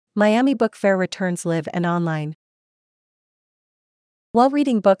Miami Book Fair returns live and online. While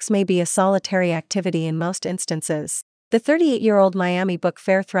reading books may be a solitary activity in most instances, the 38-year-old Miami Book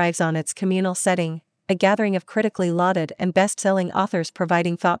Fair thrives on its communal setting, a gathering of critically lauded and best-selling authors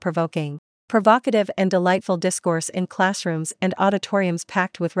providing thought-provoking, provocative and delightful discourse in classrooms and auditoriums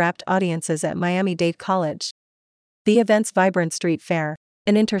packed with rapt audiences at Miami-Dade College. The event's vibrant street fair,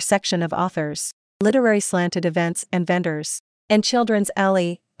 an intersection of authors, literary slanted events and vendors, and Children's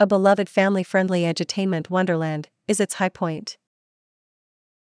Alley, a beloved family-friendly edutainment wonderland, is its high point.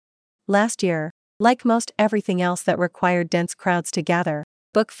 Last year, like most everything else that required dense crowds to gather,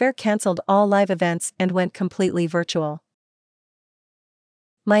 Book Fair canceled all live events and went completely virtual.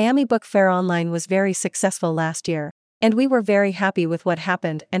 Miami Book Fair Online was very successful last year, and we were very happy with what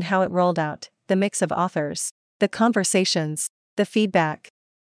happened and how it rolled out, the mix of authors, the conversations, the feedback.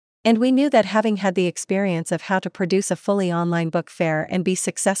 And we knew that having had the experience of how to produce a fully online book fair and be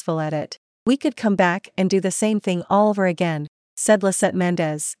successful at it, we could come back and do the same thing all over again, said Lisette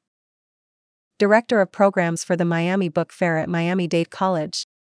Mendez, Director of Programs for the Miami Book Fair at Miami-Dade College.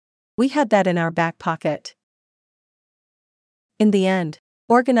 We had that in our back pocket. In the end,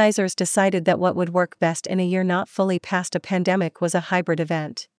 organizers decided that what would work best in a year not fully past a pandemic was a hybrid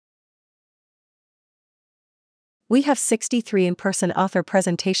event. We have 63 in-person author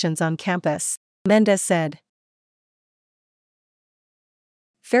presentations on campus, Mendez said.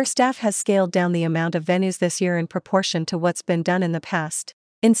 Fair staff has scaled down the amount of venues this year in proportion to what's been done in the past,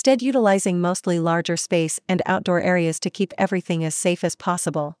 instead utilizing mostly larger space and outdoor areas to keep everything as safe as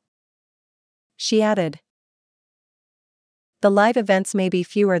possible. She added, the live events may be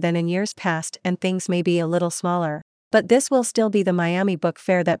fewer than in years past and things may be a little smaller, but this will still be the Miami Book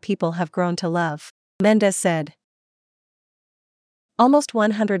Fair that people have grown to love, Mendez said. Almost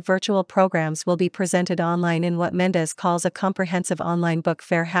 100 virtual programs will be presented online in what Mendez calls a comprehensive online book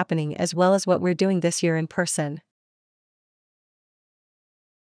fair happening, as well as what we're doing this year in person.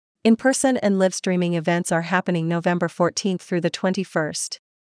 In-person and live streaming events are happening November 14th through the 21st.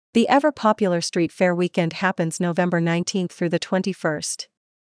 The ever-popular Street Fair weekend happens November 19th through the 21st.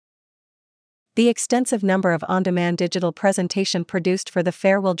 The extensive number of on-demand digital presentation produced for the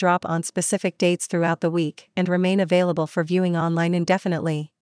fair will drop on specific dates throughout the week and remain available for viewing online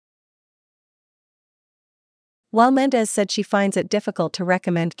indefinitely. While Mendez said she finds it difficult to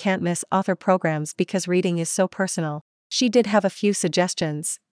recommend can't-miss author programs because reading is so personal, she did have a few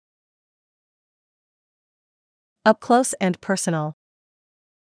suggestions. Up close and personal.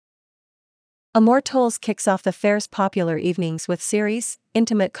 Amor Towles kicks off the fair's popular evenings with series,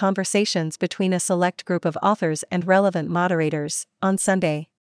 intimate conversations between a select group of authors and relevant moderators, on Sunday,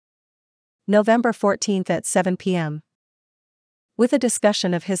 November 14th at 7 p.m. with a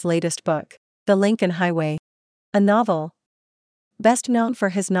discussion of his latest book, The Lincoln Highway, a novel. Best known for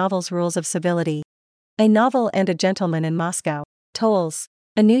his novels Rules of Civility, A Novel and a Gentleman in Moscow, Towles,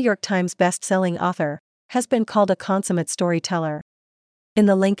 a New York Times best-selling author, has been called a consummate storyteller. In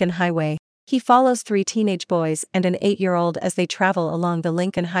The Lincoln Highway, he follows 3 teenage boys and an 8-year-old as they travel along the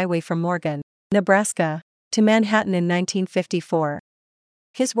Lincoln Highway from Morgan, Nebraska, to Manhattan in 1954.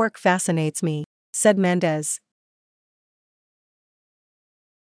 His work fascinates me, said Mendez.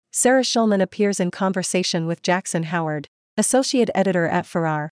 Sarah Schulman appears in conversation with Jackson Howard, associate editor at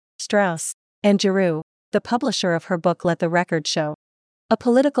Farrar, Straus, and Giroux, the publisher of her book Let the Record Show, A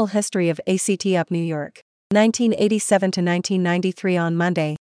Political History of ACT UP New York, 1987 to 1993 on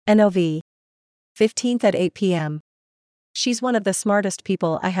Monday, NOV. 15th at 8 p.m. She's one of the smartest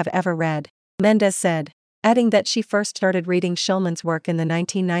people I have ever read, Mendez said, adding that she first started reading Schulman's work in the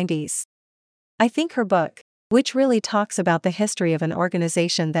 1990s. I think her book, which really talks about the history of an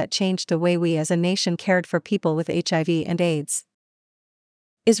organization that changed the way we as a nation cared for people with HIV and AIDS,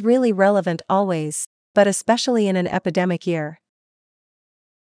 is really relevant always, but especially in an epidemic year.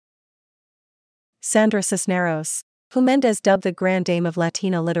 Sandra Cisneros, who Mendez dubbed the Grand Dame of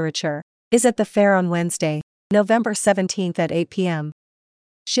Latino literature, is at the fair on Wednesday, November 17th at 8 p.m.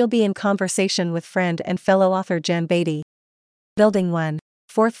 She'll be in conversation with friend and fellow author Jen Beatty. Building 1,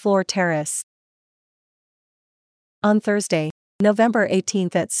 4th floor terrace. On Thursday, November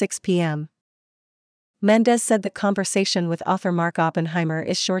 18th at 6 p.m. Mendez said the conversation with author Mark Oppenheimer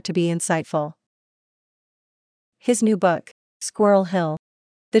is sure to be insightful. His new book, Squirrel Hill,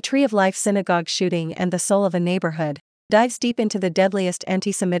 The Tree of Life Synagogue Shooting and the Soul of a Neighborhood, dives deep into the deadliest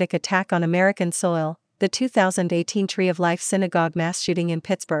anti-Semitic attack on American soil, the 2018 Tree of Life Synagogue mass shooting in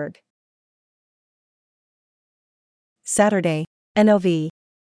Pittsburgh. Saturday, NOV.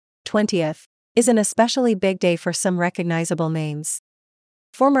 20th, is an especially big day for some recognizable names.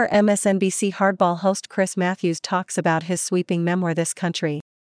 Former MSNBC Hardball host Chris Matthews talks about his sweeping memoir This Country,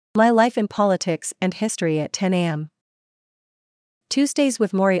 My Life in Politics and History at 10 a.m. Tuesdays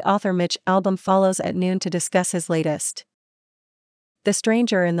with Morrie author Mitch Albom follows at noon to discuss his latest, The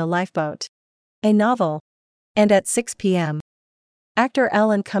Stranger in the Lifeboat, a novel. And at 6 p.m. actor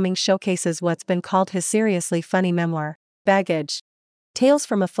Alan Cumming showcases what's been called his seriously funny memoir, Baggage: Tales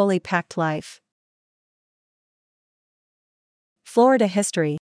from a Fully Packed Life. Florida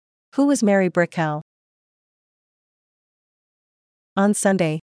History. Who was Mary Brickell? On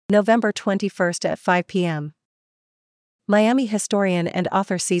Sunday, November 21st at 5 p.m. Miami historian and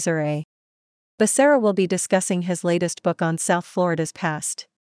author Cesar A. Becerra will be discussing his latest book on South Florida's past,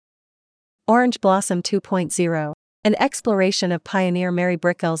 Orange Blossom 2.0, an exploration of pioneer Mary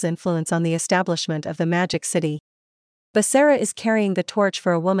Brickell's influence on the establishment of the Magic City. Becerra is carrying the torch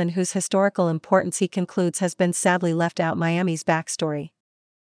for a woman whose historical importance he concludes has been sadly left out Miami's backstory.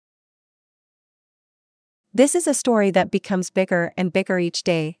 This is a story that becomes bigger and bigger each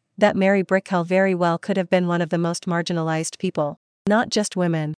day, that Mary Brickell very well could have been one of the most marginalized people, not just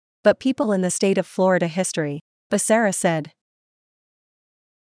women, but people in the state of Florida history, Becerra said.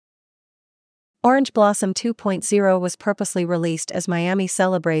 Orange Blossom 2.0 was purposely released as Miami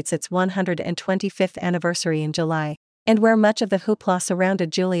celebrates its 125th anniversary in July, and where much of the hoopla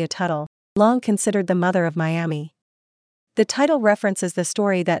surrounded Julia Tuttle, long considered the mother of Miami. The title references the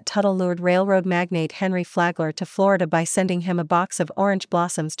story that Tuttle lured railroad magnate Henry Flagler to Florida by sending him a box of orange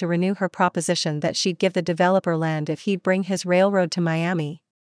blossoms to renew her proposition that she'd give the developer land if he'd bring his railroad to Miami.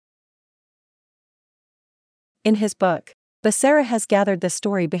 In his book, Becerra has gathered the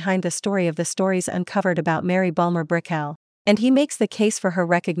story behind the story of the stories uncovered about Mary Bulmer Brickell, and he makes the case for her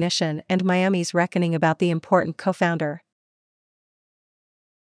recognition and Miami's reckoning about the important co-founder.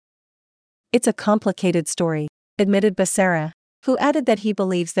 It's a complicated story, admitted Becerra, who added that he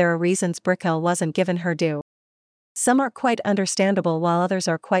believes there are reasons Brickell wasn't given her due. Some are quite understandable while others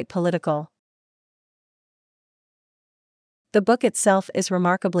are quite political. The book itself is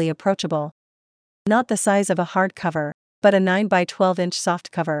remarkably approachable. Not the size of a hardcover, but a 9 by 12-inch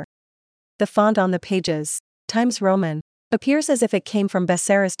softcover. The font on the pages, Times Roman, appears as if it came from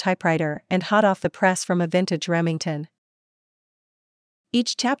Becerra's typewriter and hot off the press from a vintage Remington.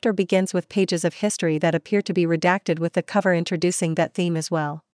 Each chapter begins with pages of history that appear to be redacted, with the cover introducing that theme as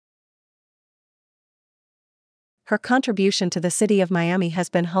well. Her contribution to the city of Miami has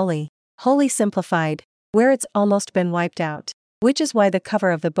been wholly simplified, where it's almost been wiped out, which is why the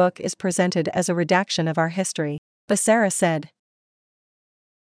cover of the book is presented as a redaction of our history, Becerra said.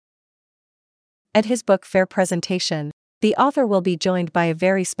 At his book fair presentation, the author will be joined by a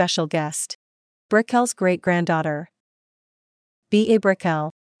very special guest, Brickell's great-granddaughter, B.A.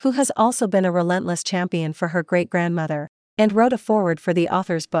 Brickell, who has also been a relentless champion for her great-grandmother, and wrote a foreword for the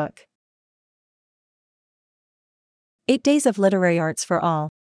author's book. 8 days of literary arts for all.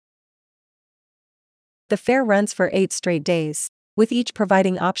 The fair runs for 8 straight days, with each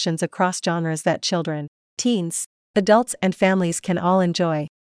providing options across genres that children, teens, adults and families can all enjoy.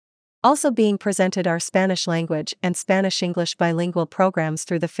 Also being presented are Spanish language and Spanish-English bilingual programs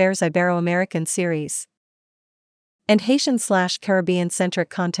through the fair's Ibero-American series, and Haitian/Caribbean-centric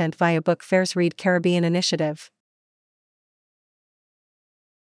content via Book Fair's Read Caribbean initiative.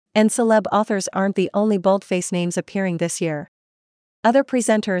 And celeb authors aren't the only boldface names appearing this year. Other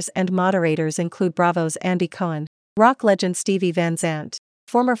presenters and moderators include Bravo's Andy Cohen, rock legend Stevie Van Zandt,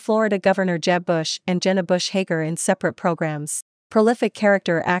 former Florida Governor Jeb Bush and Jenna Bush Hager in separate programs, prolific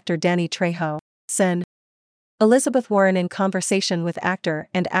character actor Danny Trejo, Sen, Elizabeth Warren in conversation with actor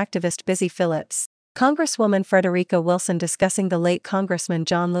and activist Busy Phillips, Congresswoman Frederica Wilson discussing the late Congressman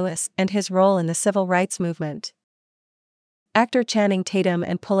John Lewis and his role in the civil rights movement, actor Channing Tatum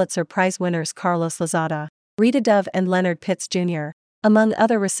and Pulitzer Prize winners Carlos Lozada, Rita Dove and Leonard Pitts Jr., among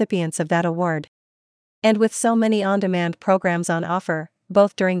other recipients of that award. And with so many on-demand programs on offer,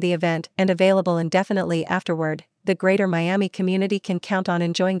 both during the event and available indefinitely afterward, the greater Miami community can count on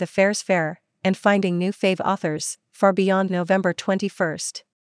enjoying the fair's fare and finding new fave authors, far beyond November 21st.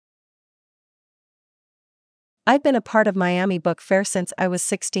 I've been a part of Miami Book Fair since I was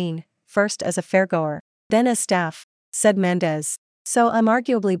 16, first as a fairgoer, then as staff, said Mendez, so I'm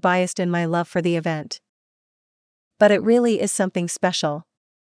arguably biased in my love for the event. But it really is something special.